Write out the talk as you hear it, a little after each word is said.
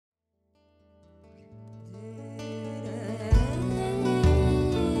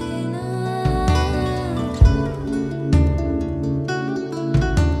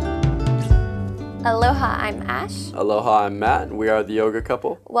Aloha, I'm Ash. Aloha, I'm Matt, and we are the Yoga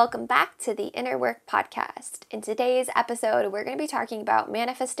Couple. Welcome back to the Inner Work Podcast. In today's episode, we're going to be talking about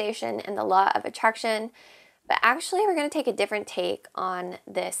manifestation and the law of attraction, but actually we're going to take a different take on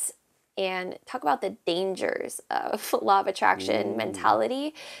this and talk about the dangers of law of attraction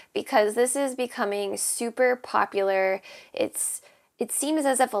mentality, because this is becoming super popular. It seems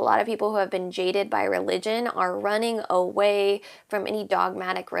as if a lot of people who have been jaded by religion are running away from any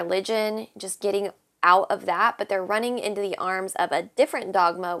dogmatic religion, just getting out of that, but they're running into the arms of a different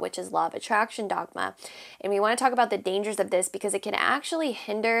dogma, which is law of attraction dogma. And we want to talk about the dangers of this because it can actually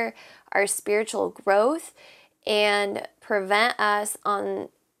hinder our spiritual growth and prevent us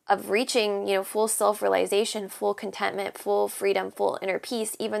of reaching, full self-realization, full contentment, full freedom, full inner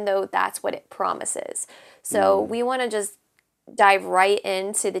peace, even though that's what it promises. So we want to just dive right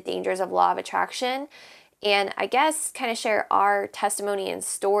into the dangers of law of attraction and I guess kind of share our testimony and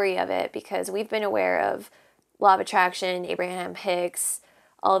story of it, because we've been aware of law of attraction, Abraham Hicks,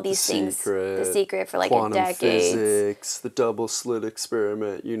 all of these things, The Secret for like a decade. Quantum physics, the double slit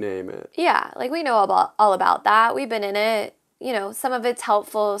experiment, you name it. Yeah, like we know all about that. We've been in it. Some of it's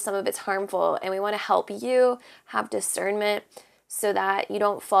helpful, some of it's harmful, and we want to help you have discernment so that you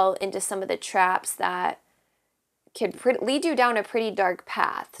don't fall into some of the traps that could lead you down a pretty dark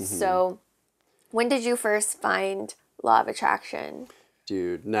path. So when did you first find law of attraction?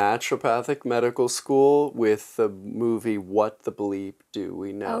 Dude, naturopathic medical school with the movie What the Bleep Do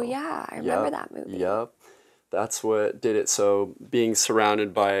We Know? Oh yeah, I remember that movie. Yep. That's what did it. So being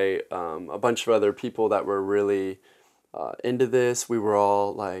surrounded by a bunch of other people that were really into this, we were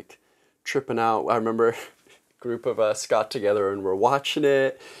all like tripping out. I remember a group of us got together and were watching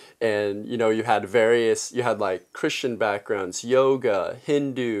it. And, you had like Christian backgrounds, yoga,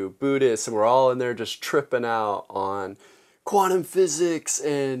 Hindu, Buddhist, and we're all in there just tripping out on quantum physics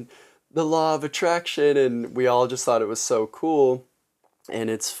and the law of attraction. And we all just thought it was so cool. And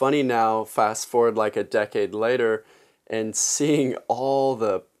it's funny now, fast forward like a decade later, and seeing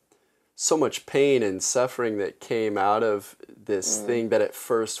so much pain and suffering that came out of this thing that at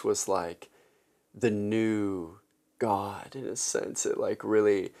first was like the new God, in a sense. It like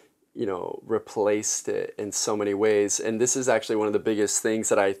really replaced it in so many ways. And this is actually one of the biggest things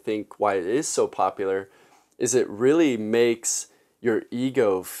that I think why it is so popular is it really makes your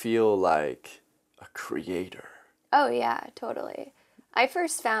ego feel like a creator. Oh yeah, totally. I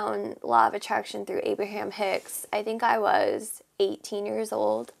first found law of attraction through Abraham Hicks. I think I was 18 years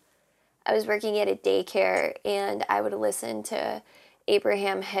old. I was working at a daycare and I would listen to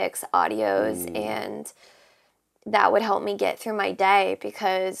Abraham Hicks audios and that would help me get through my day,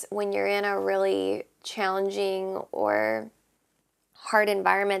 because when you're in a really challenging or hard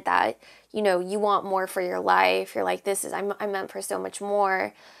environment that, you want more for your life, you're like, I'm meant for so much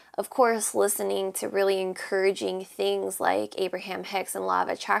more. Of course, listening to really encouraging things like Abraham Hicks and law of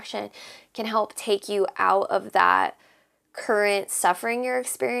attraction can help take you out of that current suffering you're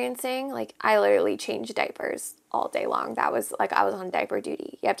experiencing. Like I literally changed diapers all day long. That was like I was on diaper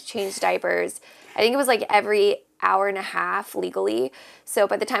duty. You have to change diapers. I think it was like every hour and a half legally. So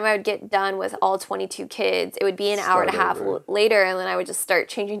by the time I would get done with all 22 kids, it would be an hour and a half later, and then I would just start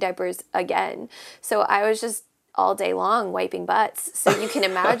changing diapers again. So I was just all day long wiping butts. So you can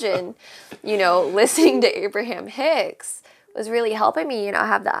imagine, listening to Abraham Hicks was really helping me,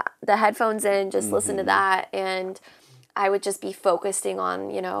 have the headphones in, just listen to that, and I would just be focusing on,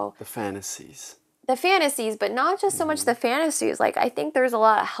 the fantasies. The fantasies, but not just so much the fantasies. Like, I think there's a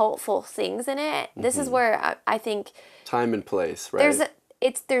lot of helpful things in it. This is where I think time and place, right?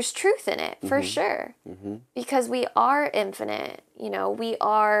 There's truth in it for sure, because we are infinite. We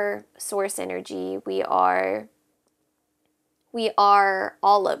are source energy. We are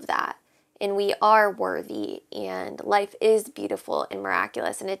all of that, and we are worthy. And life is beautiful and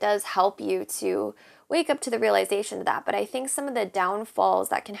miraculous, and it does help you to wake up to the realization of that. But I think some of the downfalls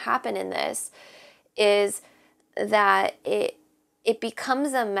that can happen in this is that it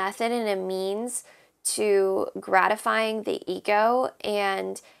becomes a method and a means to gratifying the ego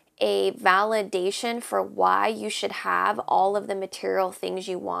and a validation for why you should have all of the material things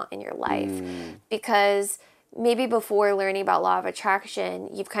you want in your life. Because maybe before learning about law of attraction,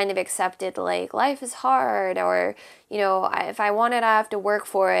 you've kind of accepted like life is hard, or, if I want it, I have to work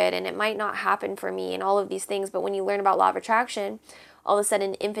for it, and it might not happen for me, and all of these things. But when you learn about law of attraction, all of a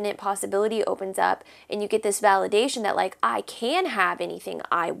sudden infinite possibility opens up, and you get this validation that like, I can have anything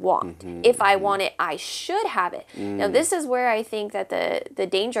I want. If I want it, I should have it. Now this is where I think that the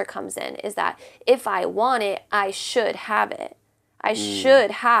danger comes in, is that if I want it, I should have it. I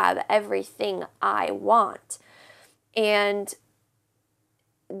should have everything I want. And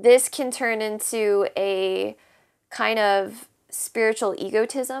this can turn into a kind of spiritual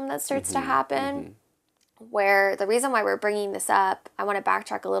egotism that starts to happen. Where the reason why we're bringing this up, I want to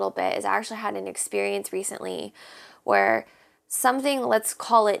backtrack a little bit, is I actually had an experience recently where something, let's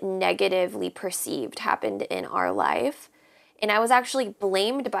call it negatively perceived, happened in our life. And I was actually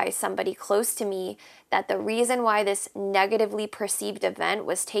blamed by somebody close to me that the reason why this negatively perceived event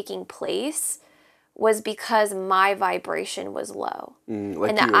was taking place was because my vibration was low, Like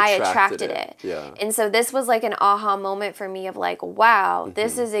and that you I attracted it. Yeah. And so this was like an aha moment for me of like, wow,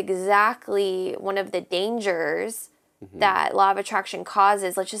 this is exactly one of the dangers that law of attraction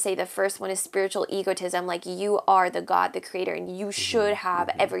causes. Let's just say the first one is spiritual egotism. Like, you are the God, the creator, and you should have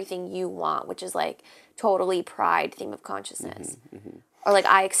everything you want, which is like totally pride, theme of consciousness. Or like,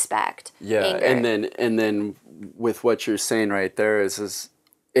 I expect anger. and then with what you're saying right there is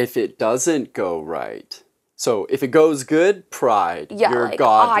if it doesn't go right. So if it goes good, pride. Yeah, You're like,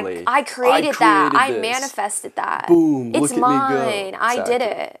 godly. I created that. I this. manifested that. Boom, It's look at mine. me go. I did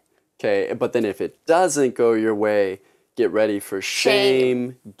it. Okay, but then if it doesn't go your way, get ready for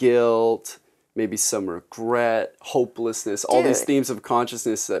shame, guilt, maybe some regret, hopelessness, all these Dude. themes of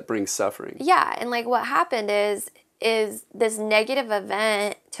consciousness that bring suffering. Yeah, and like what happened is this negative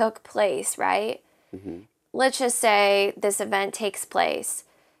event took place, right? Let's just say this event takes place.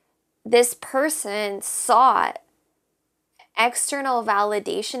 This person sought external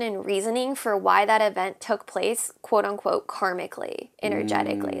validation and reasoning for why that event took place, quote unquote, karmically,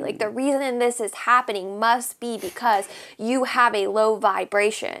 energetically. Like, the reason this is happening must be because you have a low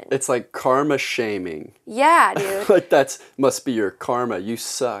vibration. It's like karma shaming. Yeah, dude. Like, must be your karma. You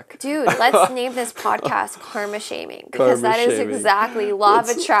suck. Dude, let's name this podcast Karma Shaming, because Karma that is shaming. exactly, law of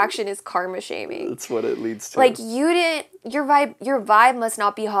attraction is karma shaming. That's what it leads to. Like, your vibe must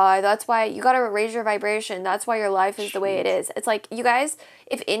not be high. That's why you got to raise your vibration. That's why your life is the way it is. It's like, you guys,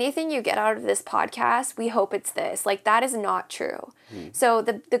 if anything you get out of this podcast, we hope it's this. Like, that is not true. So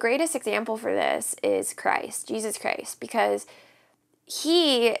the greatest example for this is Christ, Jesus Christ, because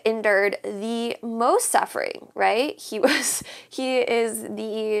he endured the most suffering, right? He is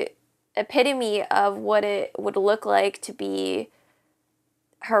the epitome of what it would look like to be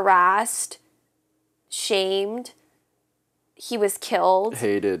harassed, shamed. He was killed,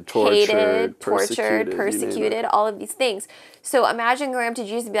 hated, tortured, persecuted, all of these things. So imagine going up to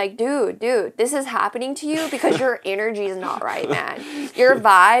Jesus and be like, dude, this is happening to you because your energy is not right, man. Your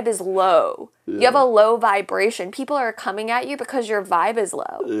vibe is low. Yeah. You have a low vibration. People are coming at you because your vibe is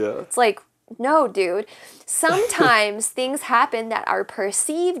low. Yeah. It's like, no, dude. Sometimes things happen that are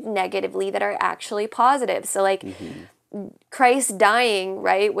perceived negatively that are actually positive. So like, Christ dying,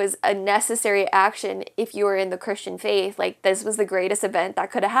 right, was a necessary action if you were in the Christian faith. Like, this was the greatest event that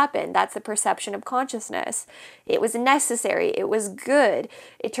could have happened. That's the perception of consciousness. It was necessary. It was good.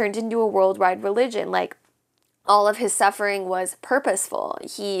 It turned into a worldwide religion. Like, all of his suffering was purposeful.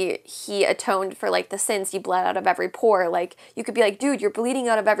 He atoned for, like, the sins. He bled out of every pore. Like, you could be like, dude, you're bleeding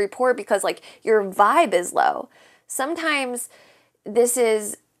out of every pore because, like, your vibe is low. Sometimes this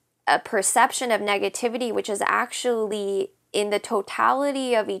is a perception of negativity, which is actually, in the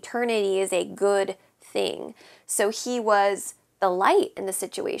totality of eternity, is a good thing. So he was the light in the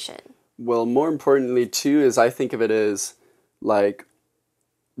situation. Well, more importantly, too, is I think of it as, like,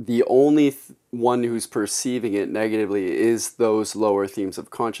 the only one who's perceiving it negatively is those lower themes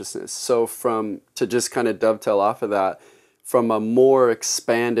of consciousness. So to just kind of dovetail off of that, from a more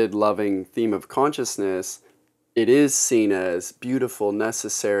expanded, loving theme of consciousness, it is seen as beautiful,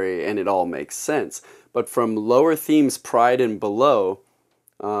 necessary, and it all makes sense. But from lower themes, pride and below,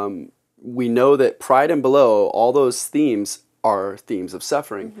 we know that pride and below, all those themes are themes of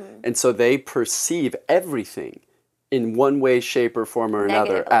suffering. And so they perceive everything in one way, shape, or form or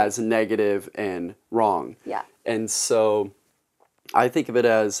another as negative and wrong. Yeah. And so I think of it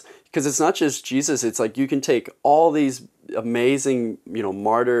as, because it's not just Jesus, it's like you can take all these amazing,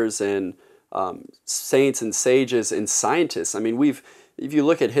 martyrs and saints and sages and scientists. I mean, if you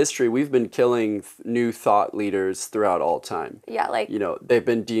look at history, we've been killing new thought leaders throughout all time. Yeah, like, they've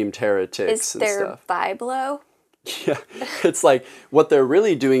been deemed heretics and stuff. Is their vibe low? Yeah, it's like what they're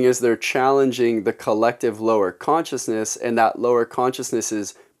really doing is they're challenging the collective lower consciousness, and that lower consciousness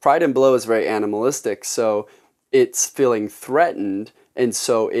is, pride and below is very animalistic, so it's feeling threatened, and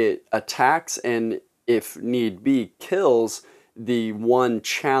so it attacks and, if need be, kills the one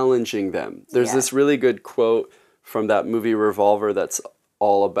challenging them. There's this really good quote from that movie Revolver that's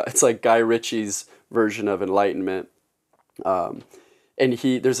all about, it's like Guy Ritchie's version of Enlightenment. And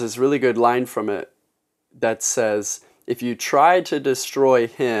there's this really good line from it that says, if you try to destroy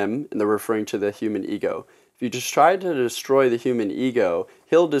him, and they're referring to the human ego, if If you just try to destroy the human ego,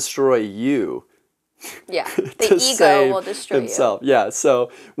 he'll destroy you Yeah, the to ego save will destroy you. himself. Yeah,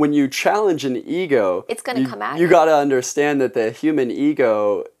 so when you challenge an ego, It's going to come at you you. got to understand that the human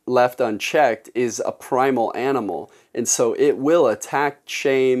ego left unchecked is a primal animal, and so it will attack,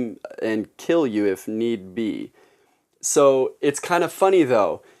 shame, and kill you if need be. So it's kind of funny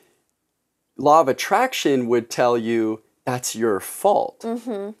though. Law of attraction would tell you that's your fault.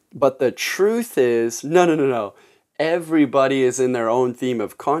 But the truth is, no. Everybody is in their own theme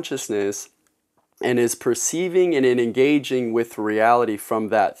of consciousness and is perceiving and engaging with reality from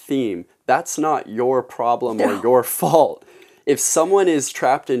that theme. That's not your problem or your fault. If someone is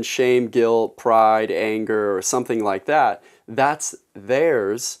trapped in shame, guilt, pride, anger, or something like that, that's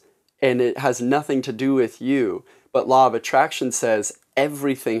theirs and it has nothing to do with you. But law of attraction says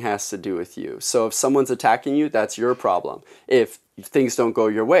everything has to do with you. So if someone's attacking you, that's your problem. If things don't go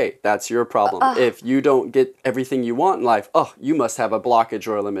your way, that's your problem. If you don't get everything you want in life, you must have a blockage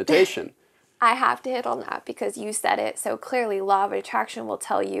or a limitation. I have to hit on that because you said it so clearly. Law of attraction will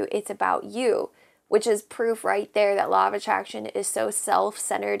tell you it's about you, which is proof right there that law of attraction is so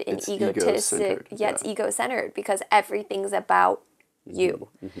self-centered and egotistic. It's ego-centered because everything's about you.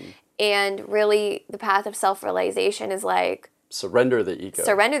 And really, the path of self-realization is like, surrender the ego.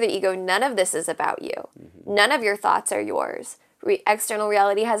 Surrender the ego. None of this is about you. None of your thoughts are yours. External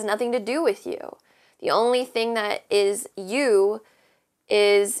reality has nothing to do with you. The only thing that is you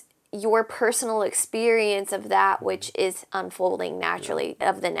is your personal experience of that which is unfolding naturally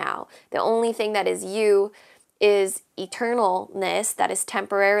of the now. The only thing that is you is eternalness that is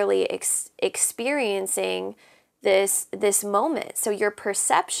temporarily experiencing this moment. So your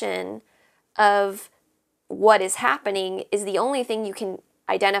perception of what is happening is the only thing you can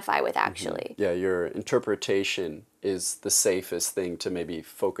identify with, actually. Yeah, your interpretation is the safest thing to maybe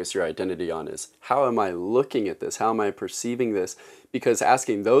focus your identity on, is how am I looking at this? How am I perceiving this? Because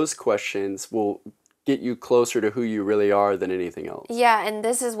asking those questions will get you closer to who you really are than anything else. Yeah, and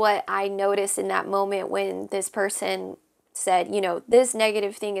this is what I noticed in that moment when this person said, this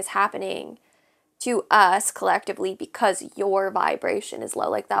negative thing is happening to us collectively because your vibration is low.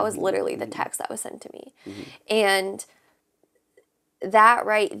 Like, that was literally the text that was sent to me. And that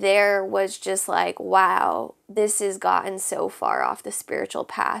right there was just like, wow, this has gotten so far off the spiritual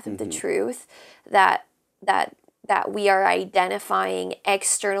path of the truth that we are identifying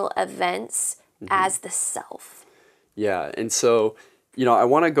external events as the self. Yeah, and so, I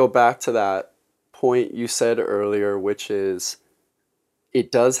want to go back to that point you said earlier, which is it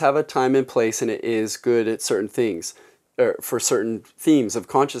does have a time and place, and it is good at certain things, or for certain themes of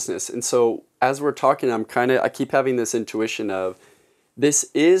consciousness. And so as we're talking, I keep having this intuition of, this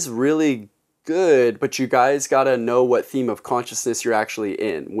is really good, but you guys got to know what theme of consciousness you're actually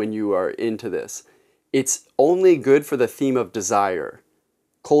in when you are into this. It's only good for the theme of desire,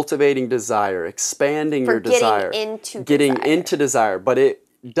 cultivating desire, expanding your desire, getting into desire. But it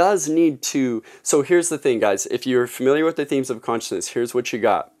does need to. So here's the thing, guys. If you're familiar with the themes of consciousness, here's what you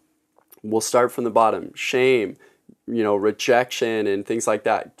got. We'll start from the bottom. Shame, rejection and things like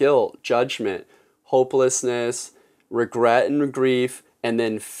that. Guilt, judgment, hopelessness, regret and grief, and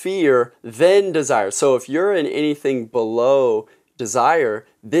then fear, then desire. So if you're in anything below desire,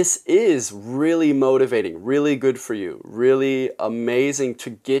 this is really motivating, really good for you, really amazing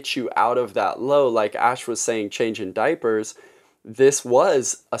to get you out of that low. Like Ash was saying, changing diapers, this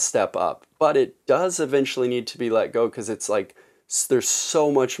was a step up, but it does eventually need to be let go because it's like there's so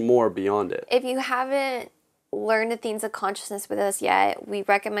much more beyond it. If you haven't learned the themes of consciousness with us yet, we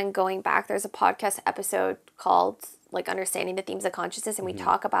recommend going back. There's a podcast episode called Understanding the Themes of Consciousness, and we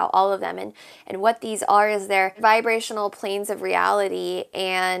talk about all of them, and what these are is they're vibrational planes of reality,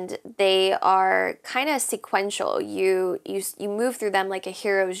 and they are kind of sequential. You move through them like a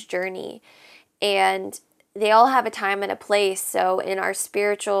hero's journey, and they all have a time and a place. So in our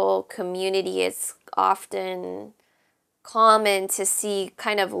spiritual community, it's often common to see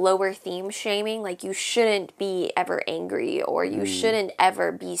kind of lower theme shaming, like you shouldn't be ever angry or you shouldn't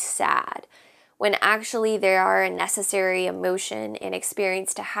ever be sad, when actually they are a necessary emotion and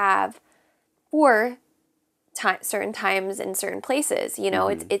experience to have for certain times and certain places.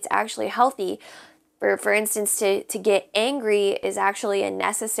 It's actually healthy. For instance, to get angry is actually a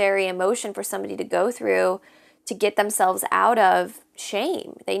necessary emotion for somebody to go through to get themselves out of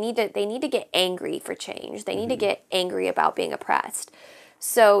shame. They need to get angry for change. They need to get angry about being oppressed.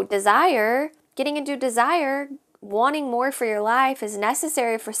 So getting into desire, wanting more for your life is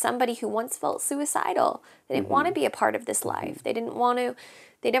necessary for somebody who once felt suicidal. They didn't want to be a part of this life. They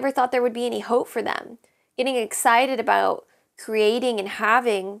never thought there would be any hope for them. Getting excited about creating and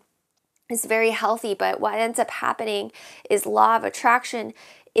having is very healthy. But what ends up happening is law of attraction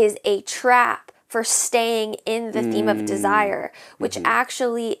is a trap for staying in the theme of desire, which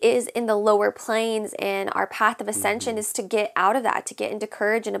actually is in the lower planes, and our path of ascension is to get out of that, to get into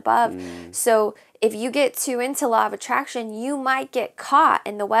courage and above. So if you get too into law of attraction, you might get caught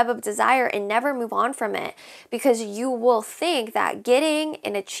in the web of desire and never move on from it, because you will think that getting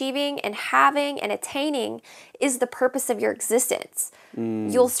and achieving and having and attaining is the purpose of your existence.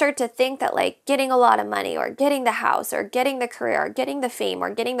 You'll start to think that like getting a lot of money or getting the house or getting the career or getting the fame or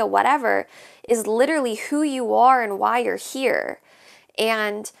getting the whatever is literally who you are and why you're here.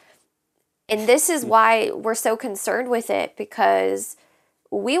 And this is why we're so concerned with it, because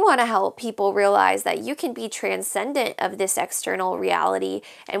we want to help people realize that you can be transcendent of this external reality.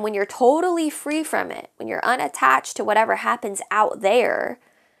 And when you're totally free from it, when you're unattached to whatever happens out there,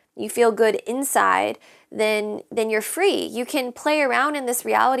 you feel good inside, then you're free. You can play around in this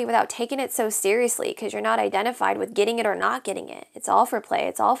reality without taking it so seriously, because you're not identified with getting it or not getting it. It's all for play.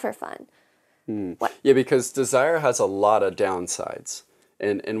 It's all for fun. What? Yeah, because desire has a lot of downsides,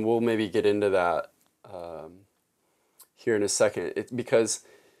 and we'll maybe get into that here in a second. Because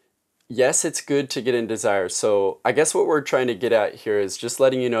yes, it's good to get in desire. So I guess what we're trying to get at here is just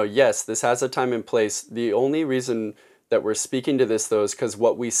letting you know, yes, this has a time and place. The only reason that we're speaking to this, though, is because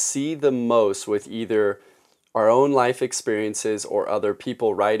what we see the most with either our own life experiences or other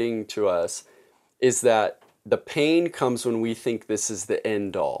people writing to us is that the pain comes when we think this is the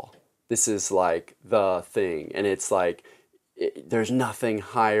end all. This is like the thing. And it's like, there's nothing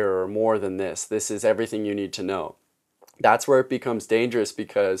higher or more than this. This is everything you need to know. That's where it becomes dangerous,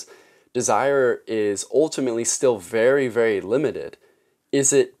 because desire is ultimately still very, very limited.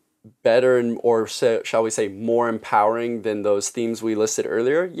 Is it better or shall we say more empowering than those themes we listed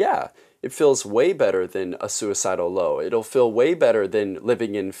earlier? Yeah, it feels way better than a suicidal low. It'll feel way better than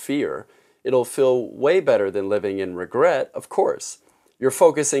living in fear. It'll feel way better than living in regret, of course. You're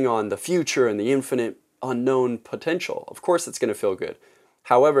focusing on the future and the infinite unknown potential. Of course it's going to feel good.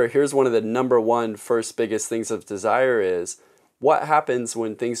 However, here's one of the number one first biggest things of desire is, what happens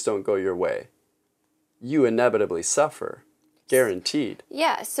when things don't go your way? You inevitably suffer. Guaranteed.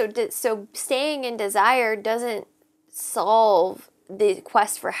 Yeah, so staying in desire doesn't solve the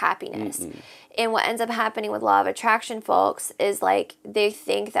quest for happiness. And what ends up happening with law of attraction folks is like they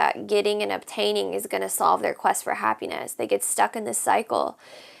think that getting and obtaining is going to solve their quest for happiness. They get stuck in this cycle.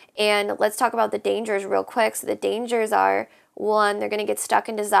 And let's talk about the dangers real quick. So the dangers are, one, they're going to get stuck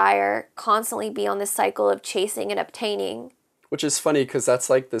in desire, constantly be on this cycle of chasing and obtaining. Which is funny, because that's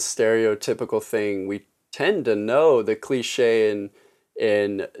like the stereotypical thing we tend to know. The cliche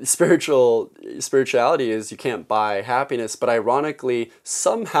in spirituality is you can't buy happiness, but ironically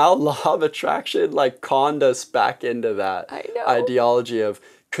somehow law of attraction like conned us back into that ideology of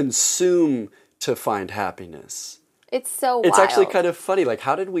consume to find happiness. It's so wild. It's actually kind of funny. Like,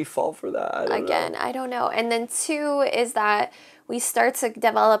 how did we fall for that? I don't know. And then two is that we start to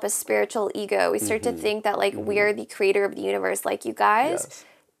develop a spiritual ego. We start to think that like we're the creator of the universe. Like, you guys, Yes.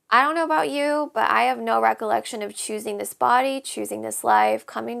 I don't know about you, but I have no recollection of choosing this body, choosing this life,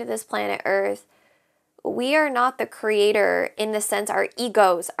 coming to this planet Earth. We are not the creator in the sense our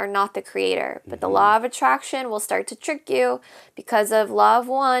egos are not the creator. But the law of attraction will start to trick you because of law of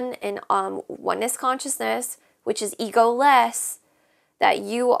one and oneness consciousness, which is ego-less, that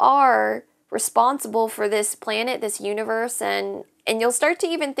you are responsible for this planet, this universe, and you'll start to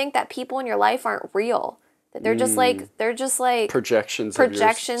even think that people in your life aren't real. That they're just like Projections of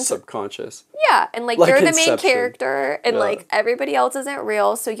your subconscious. Yeah, and like you're the main character, and Yeah. like everybody else isn't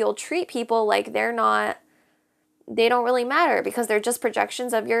real, so you'll treat people like they don't really matter because they're just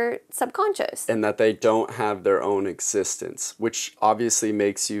projections of your subconscious. And that they don't have their own existence, which obviously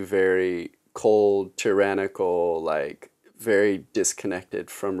makes you very cold, tyrannical, like very disconnected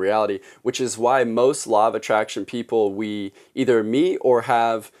from reality, which is why most law of attraction people we either meet or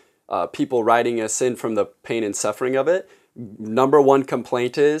have people writing us in from the pain and suffering of it, number one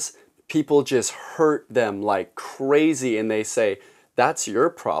complaint is people just hurt them like crazy, and they say, that's your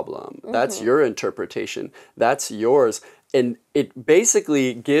problem. That's your interpretation. That's yours. And it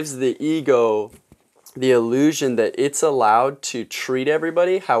basically gives the ego the illusion that it's allowed to treat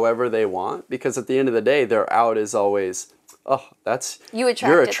everybody however they want, because at the end of the day, their out is always, oh, that's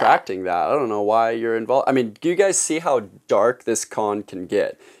you're attracting that. I don't know why you're involved. I mean, do you guys see how dark this con can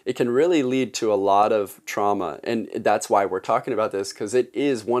get? It can really lead to a lot of trauma, and that's why we're talking about this, because it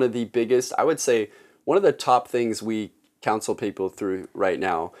is one of the biggest, I would say, one of the top things we counsel people through right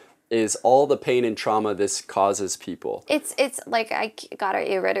now is all the pain and trauma this causes people. It's like I gotta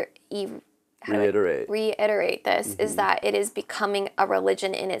Reiterate. reiterate this is that it is becoming a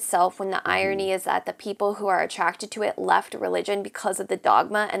religion in itself, when the irony is that the people who are attracted to it left religion because of the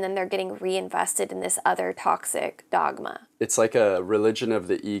dogma, and then they're getting reinvested in this other toxic dogma. It's like a religion of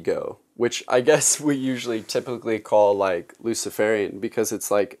the ego, which I guess we usually typically call like Luciferian, because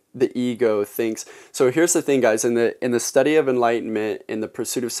it's like the ego thinks. So here's the thing, guys, in the study of enlightenment, in the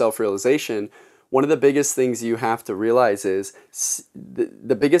pursuit of self-realization, one of the biggest things you have to realize is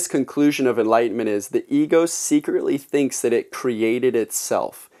the biggest conclusion of enlightenment is the ego secretly thinks that it created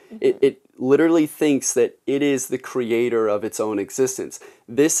itself. It literally thinks that it is the creator of its own existence.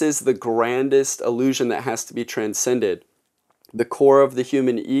 This is the grandest illusion that has to be transcended. The core of the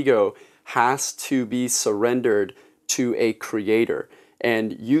human ego has to be surrendered to a creator.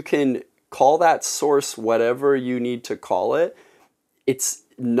 And you can call that source whatever you need to call it. It's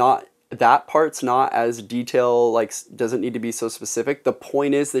not, that part's not as detailed, like doesn't need to be so specific. The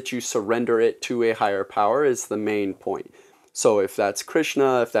point is that you surrender it to a higher power is the main point. So if that's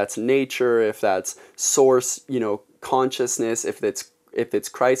Krishna, if that's nature, if that's source, consciousness, if it's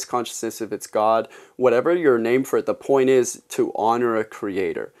Christ consciousness, if it's God, whatever your name for it, the point is to honor a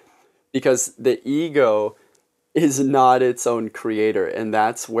creator. Because the ego is not its own creator, and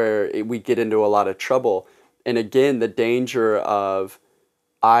that's where we get into a lot of trouble. And again, the danger of,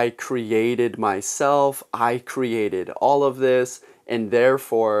 I created myself, I created all of this, and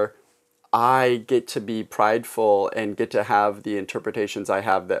therefore I get to be prideful and get to have the interpretations I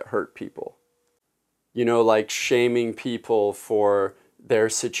have that hurt people. Like shaming people for their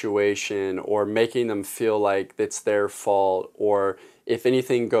situation, or making them feel like it's their fault, or if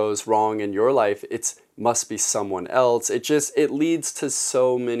anything goes wrong in your life, it must be someone else. It leads to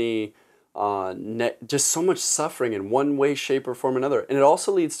so many, just so much suffering in one way, shape, or form or another. And it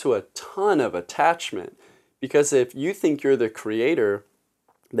also leads to a ton of attachment, because if you think you're the creator,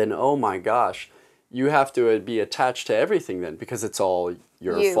 then oh my gosh, you have to be attached to everything then, because it's all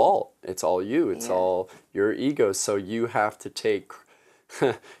your fault. It's all you. It's all your ego. So you have to take.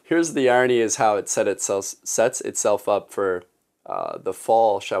 Here's the irony: is how it sets itself up for the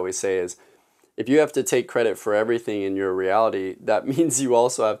fall, shall we say, is if you have to take credit for everything in your reality, that means you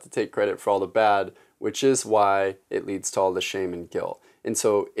also have to take credit for all the bad, which is why it leads to all the shame and guilt. And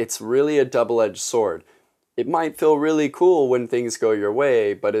so it's really a double-edged sword. It might feel really cool when things go your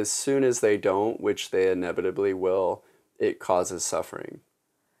way, but as soon as they don't, which they inevitably will, it causes suffering.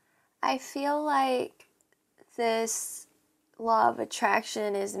 I feel like this law of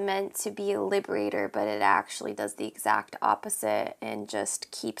attraction is meant to be a liberator, but it actually does the exact opposite and just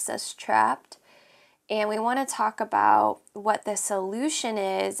keeps us trapped. And we want to talk about what the solution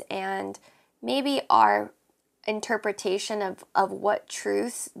is, and maybe our interpretation of what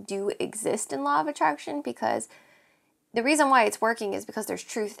truths do exist in law of attraction, because the reason why it's working is because there's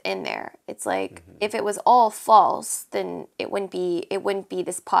truth in there. It's like, if it was all false, then it wouldn't be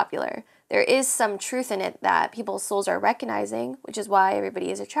this popular. There is some truth in it that people's souls are recognizing, which is why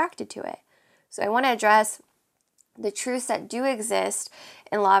everybody is attracted to it. So I want to address the truths that do exist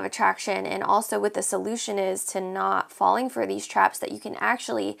in law of attraction, and also what the solution is to not falling for these traps, that you can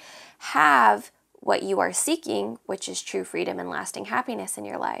actually have what you are seeking, which is true freedom and lasting happiness in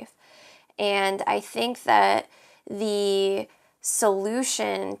your life. And I think that the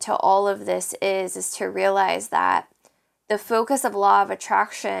solution to all of this is to realize that the focus of law of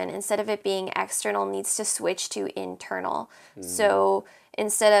attraction, instead of it being external, needs to switch to internal. So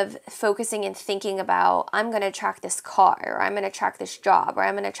instead of focusing and thinking about, I'm going to attract this car, or I'm going to attract this job, or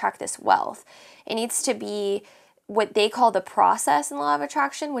I'm going to attract this wealth, it needs to be what they call the process in law of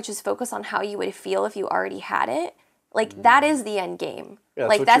attraction, which is focus on how you would feel if you already had it. Like, that is the end game. Yeah,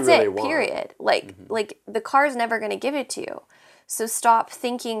 like, that's really it, period. Like the car's never going to give it to you. So stop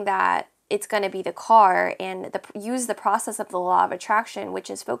thinking that it's going to be the car, and use the process of the law of attraction, which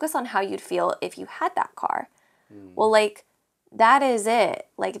is focus on how you'd feel if you had that car. Well, like, that is it.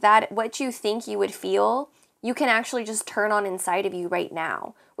 Like, that, what you think you would feel, you can actually just turn on inside of you right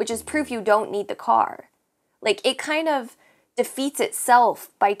now, which is proof you don't need the car. Like, it kind of defeats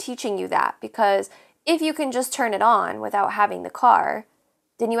itself by teaching you that, because if you can just turn it on without having the car,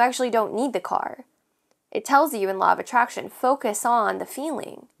 then you actually don't need the car. It tells you in law of attraction, focus on the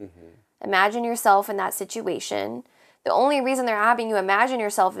feeling. Imagine yourself in that situation. The only reason they're having you imagine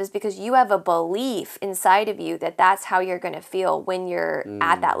yourself is because you have a belief inside of you that that's how you're going to feel when you're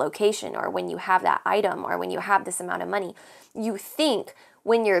at that location, or when you have that item, or when you have this amount of money. You think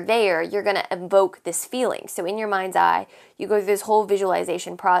when you're there, you're going to evoke this feeling. So in your mind's eye, you go through this whole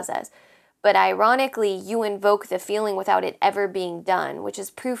visualization process. But ironically, you invoke the feeling without it ever being done, which is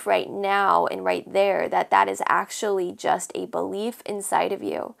proof right now and right there that that is actually just a belief inside of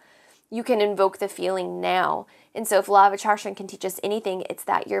you. you can invoke the feeling now. And so if law of attraction can teach us anything, it's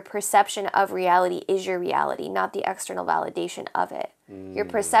that your perception of reality is your reality, not the external validation of it. Your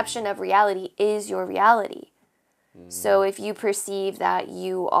perception of reality is your reality. So if you perceive that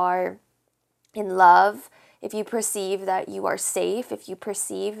you are in love, if you perceive that you are safe, if you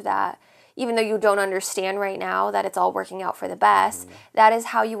perceive that even though you don't understand right now that it's all working out for the best, that is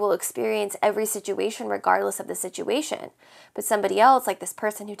how you will experience every situation regardless of the situation. But somebody else, like this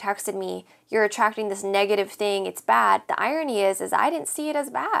person who texted me, you're attracting this negative thing, it's bad. The irony is I didn't see it as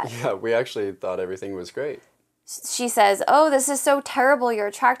bad. Yeah, we actually thought everything was great. She says, oh, this is so terrible, you're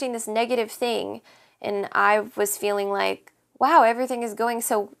attracting this negative thing. And I was feeling like, wow, everything is going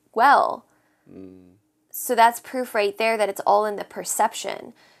so well. So that's proof right there that it's all in the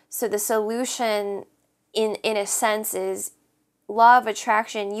perception. So the solution, in a sense, is law of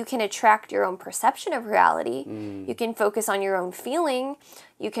attraction. You can attract your own perception of reality. You can focus on your own feeling.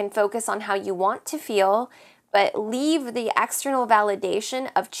 You can focus on how you want to feel, but leave the external validation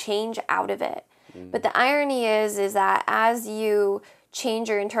of change out of it. But the irony is that as you change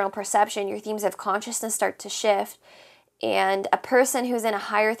your internal perception, your themes of consciousness start to shift. And a person who's in a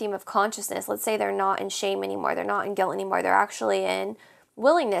higher theme of consciousness, let's say they're not in shame anymore, they're not in guilt anymore, they're actually in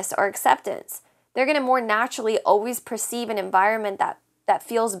willingness or acceptance, they're going to more naturally always perceive an environment that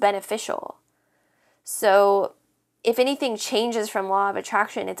feels beneficial. So if anything changes from law of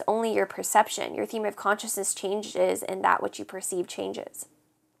attraction, it's only your perception. Your theme of consciousness changes and that which you perceive changes.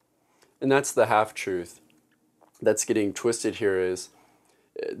 And that's the half-truth that's getting twisted here is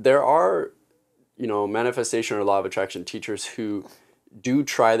there are, manifestation or law of attraction teachers who do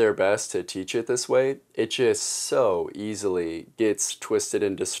try their best to teach it this way. It just so easily gets twisted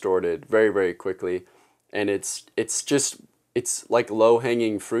and distorted very, very quickly. And it's like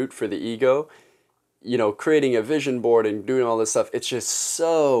low-hanging fruit for the ego. Creating a vision board and doing all this stuff, it's just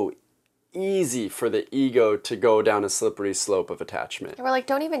so easy for the ego to go down a slippery slope of attachment. And we're like,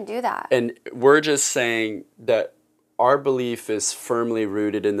 don't even do that. And we're just saying that our belief is firmly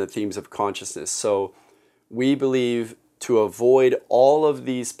rooted in the themes of consciousness. So we believe to avoid all of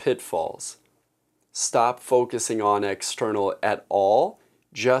these pitfalls, stop focusing on external at all,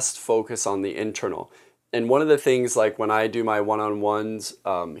 just focus on the internal. And one of the things, like when I do my one-on-ones,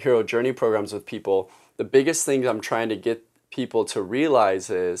 hero journey programs with people, the biggest thing I'm trying to get people to realize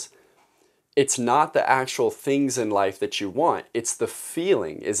is it's not the actual things in life that you want. It's the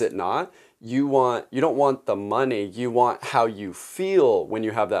feeling, is it not? You don't want the money. You want how you feel when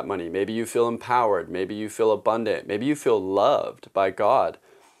you have that money. Maybe you feel empowered. Maybe you feel abundant. Maybe you feel loved by God.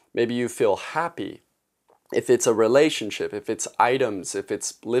 Maybe you feel happy. If it's a relationship, if it's items, if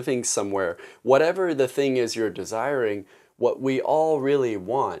it's living somewhere, whatever the thing is you're desiring, what we all really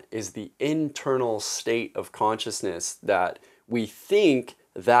want is the internal state of consciousness that we think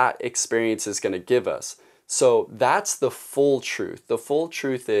that experience is going to give us. So that's the full truth. The full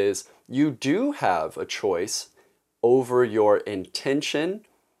truth is you do have a choice over your intention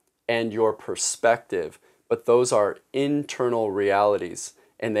and your perspective, but those are internal realities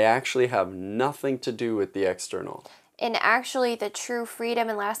and they actually have nothing to do with the external. And actually the true freedom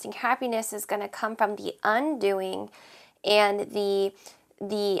and lasting happiness is going to come from the undoing and the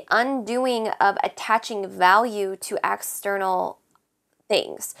undoing of attaching value to external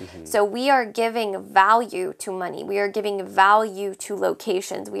things. So we are giving value to money. We are giving value to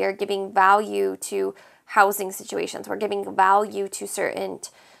locations. We are giving value to housing situations. We're giving value to certain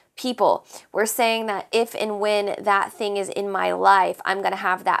people. We're saying that if and when that thing is in my life, I'm going to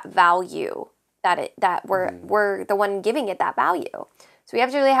have that value, that we're the one giving it that value. So we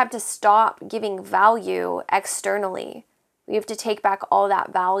really have to stop giving value externally. We have to take back all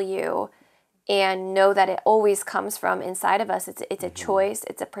that value and know that it always comes from inside of us. It's a choice,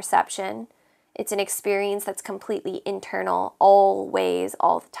 it's a perception, it's an experience that's completely internal, always,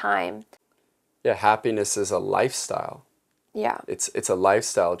 all the time. Yeah, happiness is a lifestyle. Yeah. It's a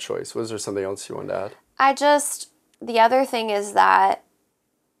lifestyle choice. Was there something else you wanted to add? The other thing is that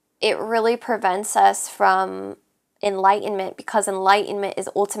it really prevents us from enlightenment because enlightenment is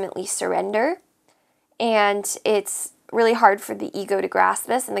ultimately surrender. And it's really hard for the ego to grasp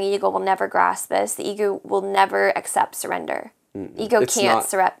this, and the ego will never grasp this. The ego will never accept surrender. Ego can't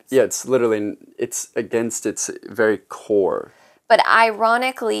surrender. Yeah, it's against its very core. But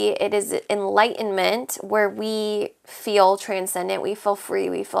ironically, it is enlightenment where we feel transcendent, we feel free,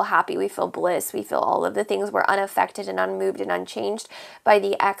 we feel happy, we feel bliss, we feel all of the things. We're unaffected and unmoved and unchanged by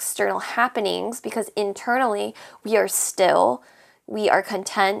the external happenings because internally we are still, we are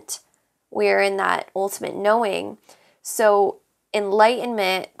content, we are in that ultimate knowing. So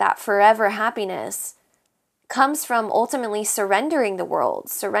enlightenment, that forever happiness, comes from ultimately surrendering the world,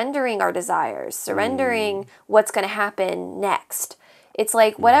 surrendering our desires, surrendering what's going to happen next. It's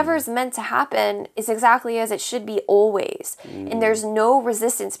like whatever's meant to happen is exactly as it should be always. And there's no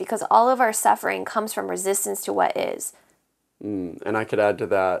resistance, because all of our suffering comes from resistance to what is. And I could add to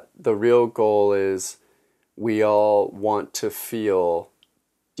that, the real goal is we all want to feel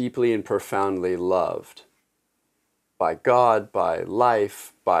deeply and profoundly loved by God, by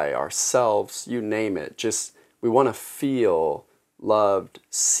life, by ourselves, you name it. Just, we want to feel loved,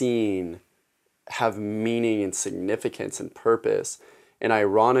 seen, have meaning and significance and purpose. And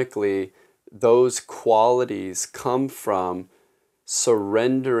ironically, those qualities come from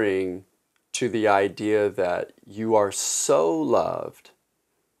surrendering to the idea that you are so loved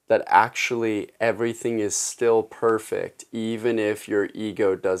that actually everything is still perfect, even if your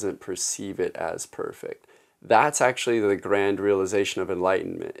ego doesn't perceive it as perfect. That's actually the grand realization of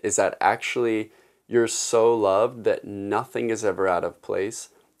enlightenment, is that actually you're so loved that nothing is ever out of place.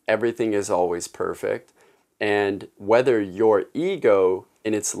 Everything is always perfect. And whether your ego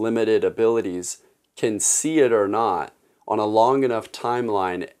in its limited abilities can see it or not, on a long enough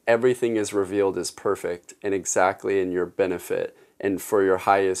timeline, everything is revealed as perfect and exactly in your benefit and for your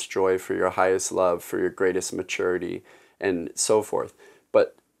highest joy, for your highest love, for your greatest maturity, and so forth.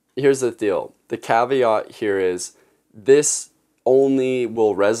 But here's the deal. The caveat here is this only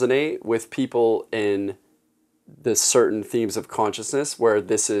will resonate with people in the certain themes of consciousness where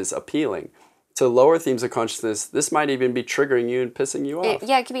this is appealing. To lower themes of consciousness, this might even be triggering you and pissing you off.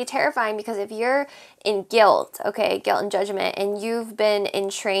 It can be terrifying, because if you're in guilt, guilt and judgment, and you've been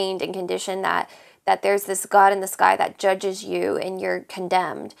entrained and conditioned that there's this God in the sky that judges you and you're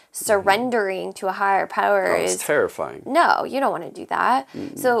condemned, surrendering to a higher power is terrifying. No, you don't want to do that.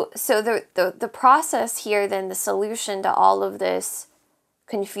 So the process here, then the solution to all of this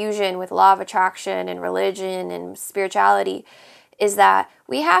confusion with law of attraction and religion and spirituality is that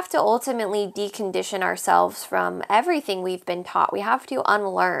we have to ultimately decondition ourselves from everything we've been taught. We have to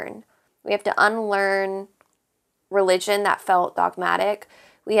unlearn. We have to unlearn religion that felt dogmatic.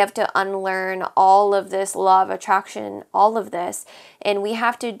 We have to unlearn all of this law of attraction, all of this. And we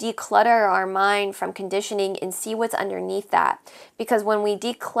have to declutter our mind from conditioning and see what's underneath that. Because when we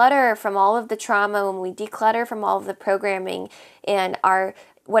declutter from all of the trauma, when we declutter from all of the programming and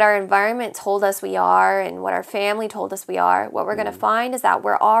what our environment told us we are and what our family told us we are, what we're going to find is that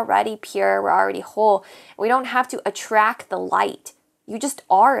we're already pure, we're already whole. We don't have to attract the light. You just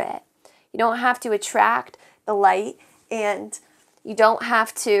are it. You don't have to attract the light, and you don't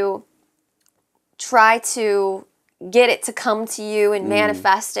have to try to get it to come to you and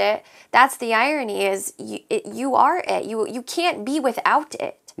manifest it. That's the irony, is you are it. You can't be without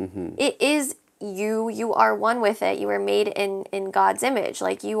it. It is you. You are one with it. You were made in God's image.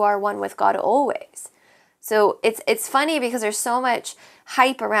 Like, you are one with God always. So it's funny because there's so much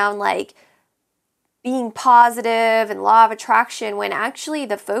hype around like being positive and law of attraction, when actually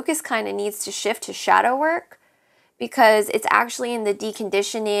the focus kind of needs to shift to shadow work, because it's actually in the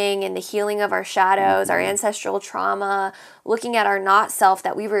deconditioning and the healing of our shadows, our ancestral trauma, looking at our not self,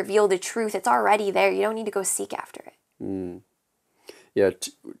 that we reveal the truth. It's already there. You don't need to go seek after it. Yeah,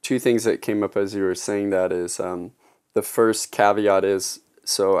 two things that came up as you were saying that is, the first caveat is,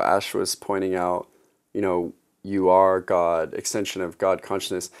 so Ash was pointing out, you are God, extension of God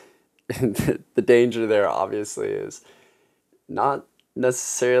consciousness. And the danger there obviously is not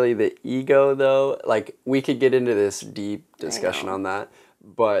necessarily the ego, though. Like, we could get into this deep discussion on that,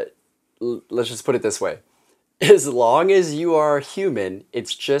 but let's just put it this way. As long as you are human,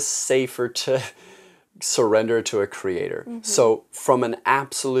 it's just safer to surrender to a creator. So from an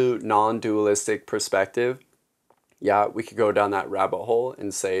absolute non-dualistic perspective, yeah, we could go down that rabbit hole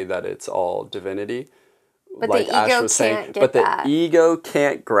and say that it's all divinity. But like the ego Ash was saying, can't get but the that. ego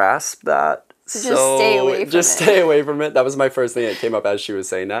can't grasp that. So just stay away from it. Just stay away from it. That was my first thing that came up as she was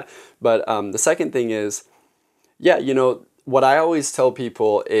saying that. But the second thing is, yeah, what I always tell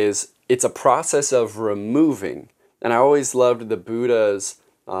people is it's a process of removing. And I always loved the Buddha's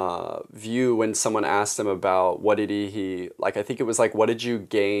view when someone asked him about what did he like, I think it was like, what did you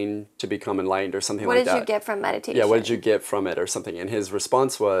gain to become enlightened or something like that. What did you get from meditation? Yeah, what did you get from it or something? And his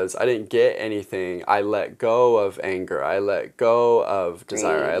response was, I didn't get anything. I let go of anger. I let go of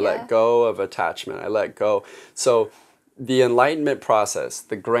desire. I let go of attachment. I let go. So the enlightenment process,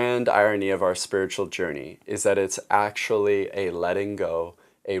 the grand irony of our spiritual journey, is that it's actually a letting go,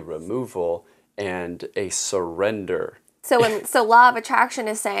 a removal, and a surrender. So law of attraction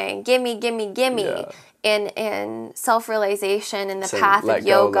is saying, gimme, gimme, gimme. Yeah. And self-realization in the path of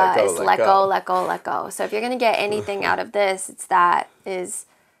yoga is let go, let go, let go. So if you're going to get anything out of this, it's that is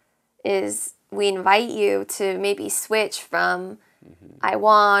we invite you to maybe switch from I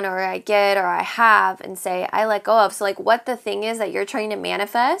want or I get or I have and say I let go of. So like what the thing is that you're trying to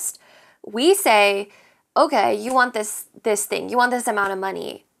manifest, we say, okay, you want this thing, you want this amount of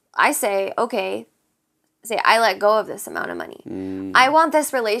money. I say, okay, say I let go of this amount of money. I want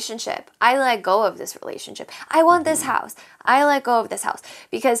this relationship. I let go of this relationship. I want this house. I let go of this house.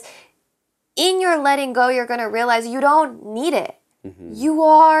 Because in your letting go, you're going to realize you don't need it. You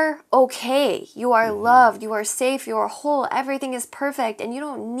are okay. You are loved. You are safe. You are whole. Everything is perfect and you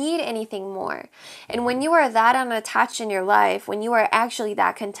don't need anything more. And when you are that unattached in your life, when you are actually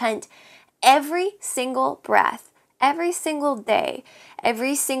that content, every single breath, every single day,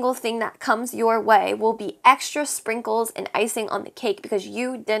 every single thing that comes your way will be extra sprinkles and icing on the cake because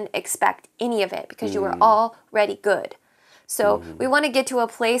you didn't expect any of it because you were already good. So we want to get to a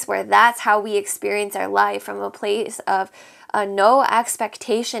place where that's how we experience our life, from a place of no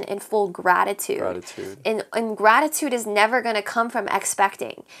expectation and full gratitude. And gratitude is never going to come from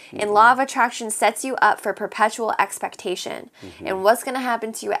expecting. And law of attraction sets you up for perpetual expectation. And what's going to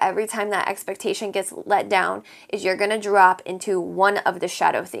happen to you every time that expectation gets let down is you're going to drop into one of the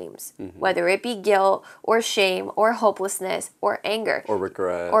shadow themes, whether it be guilt or shame or hopelessness or anger or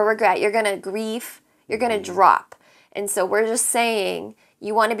regret. You're going to grief. You're going to drop. And so we're just saying,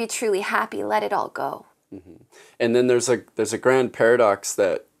 you want to be truly happy, let it all go. And then there's a grand paradox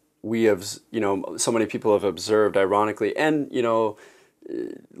that we have, so many people have observed, ironically, and,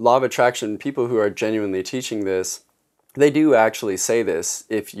 law of attraction, people who are genuinely teaching this, they do actually say this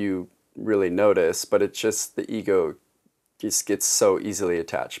if you really notice, but it's just the ego just gets so easily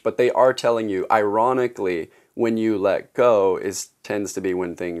attached. But they are telling you, ironically, when you let go tends to be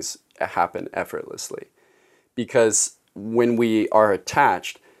when things happen effortlessly. Because when we are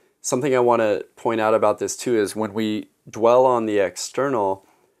attached, something I want to point out about this too is when we dwell on the external,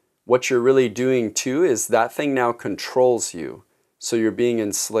 what you're really doing too is that thing now controls you. So you're being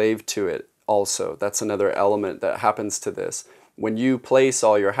enslaved to it also. That's another element that happens to this. When you place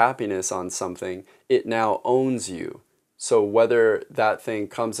all your happiness on something, it now owns you. So whether that thing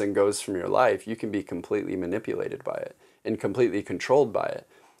comes and goes from your life, you can be completely manipulated by it and completely controlled by it.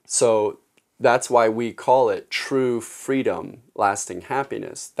 So that's why we call it true freedom, lasting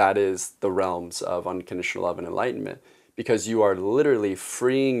happiness. That is the realms of unconditional love and enlightenment, because you are literally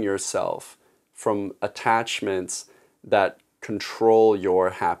freeing yourself from attachments that control your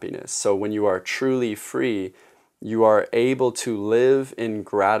happiness. So when you are truly free, you are able to live in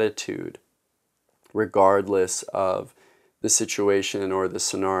gratitude regardless of the situation or the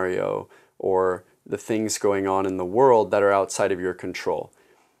scenario or the things going on in the world that are outside of your control.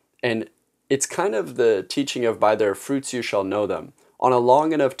 And it's kind of the teaching of by their fruits you shall know them. On a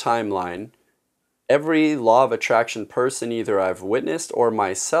long enough timeline, every law of attraction person either I've witnessed or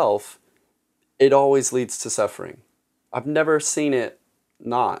myself, it always leads to suffering. I've never seen it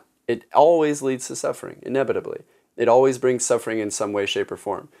not. It always leads to suffering, inevitably. It always brings suffering in some way, shape, or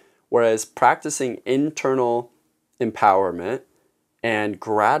form. Whereas practicing internal empowerment and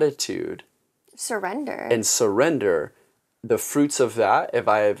gratitude, surrender, the fruits of that,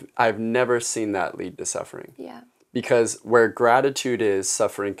 I've never seen that lead to suffering. Yeah. Because where gratitude is,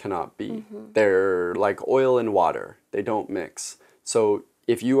 suffering cannot be. They're like oil and water. They don't mix. So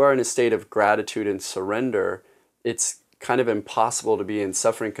if you are in a state of gratitude and surrender, it's kind of impossible to be in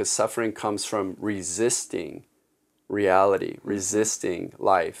suffering, because suffering comes from resisting reality, resisting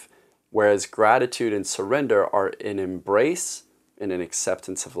life. Whereas gratitude and surrender are an embrace and an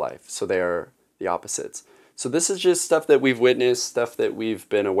acceptance of life. So they are the opposites. So this is just stuff that we've witnessed, stuff that we've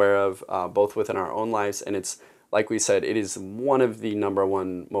been aware of, both within our own lives. And it's, like we said, it is one of the number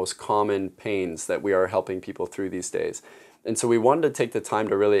one most common pains that we are helping people through these days. And so we wanted to take the time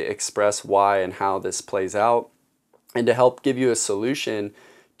to really express why and how this plays out, and to help give you a solution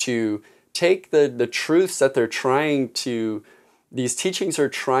to take the truths that these teachings are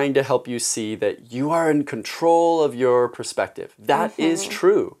trying to help you see that you are in control of your perspective. That is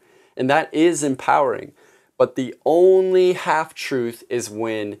true, and that is empowering. But the only half-truth is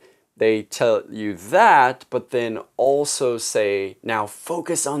when they tell you that, but then also say, now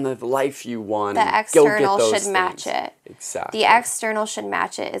focus on the life you want. The external should match things. it. Exactly. The external should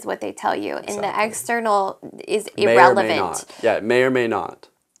match it is what they tell you. Exactly. And the external is may irrelevant. Or may not. Yeah, it may or may not.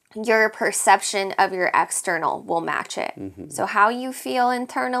 Your perception of your external will match it. So how you feel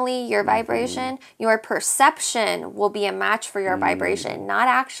internally, your vibration, your perception will be a match for your vibration, not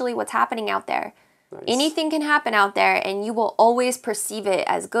actually what's happening out there. Nice. Anything can happen out there, and you will always perceive it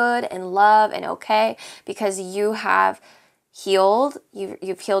as good and love and okay, because you have healed,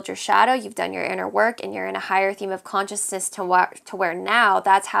 you've healed your shadow, you've done your inner work, and you're in a higher theme of consciousness to where now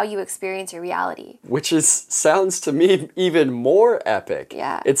that's how you experience your reality. Which sounds to me even more epic.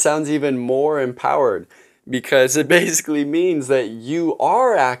 Yeah. It sounds even more empowered, because it basically means that you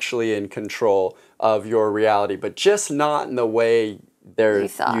are actually in control of your reality, but just not in the way you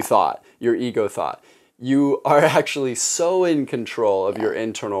thought, your ego thought. You are actually so in control of your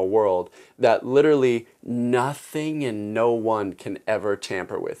internal world that literally nothing and no one can ever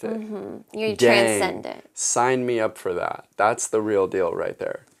tamper with it. You're Dang, transcendent. sign me up for that. That's the real deal right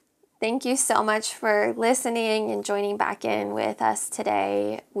there. Thank you so much for listening and joining back in with us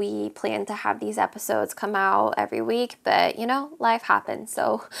today. We plan to have these episodes come out every week, but life happens.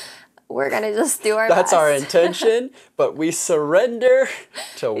 So we're going to just do our best. That's our intention, but we surrender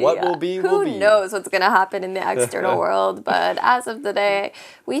to what will be, will be. Who knows what's going to happen in the external world, but as of today,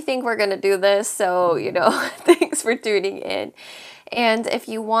 we think we're going to do this. So, thanks for tuning in. And if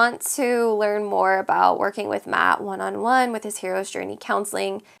you want to learn more about working with Matt one-on-one with his Hero's Journey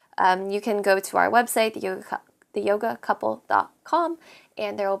Counseling, you can go to our website, theyogacouple.com,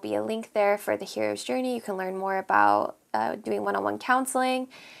 and there will be a link there for the Hero's Journey. You can learn more about doing one-on-one counseling.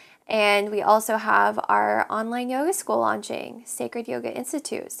 And we also have our online yoga school launching, Sacred Yoga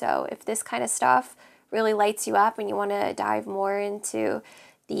Institute. So if this kind of stuff really lights you up and you want to dive more into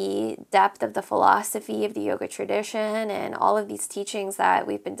the depth of the philosophy of the yoga tradition and all of these teachings that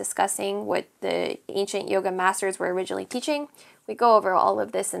we've been discussing, what the ancient yoga masters were originally teaching, we go over all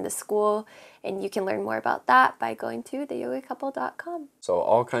of this in the school, and you can learn more about that by going to theyogacouple.com. So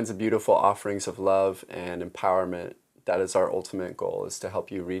all kinds of beautiful offerings of love and empowerment. That is our ultimate goal, is to help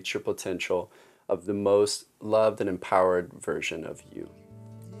you reach your potential of the most loved and empowered version of you.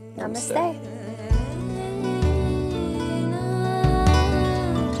 Namaste.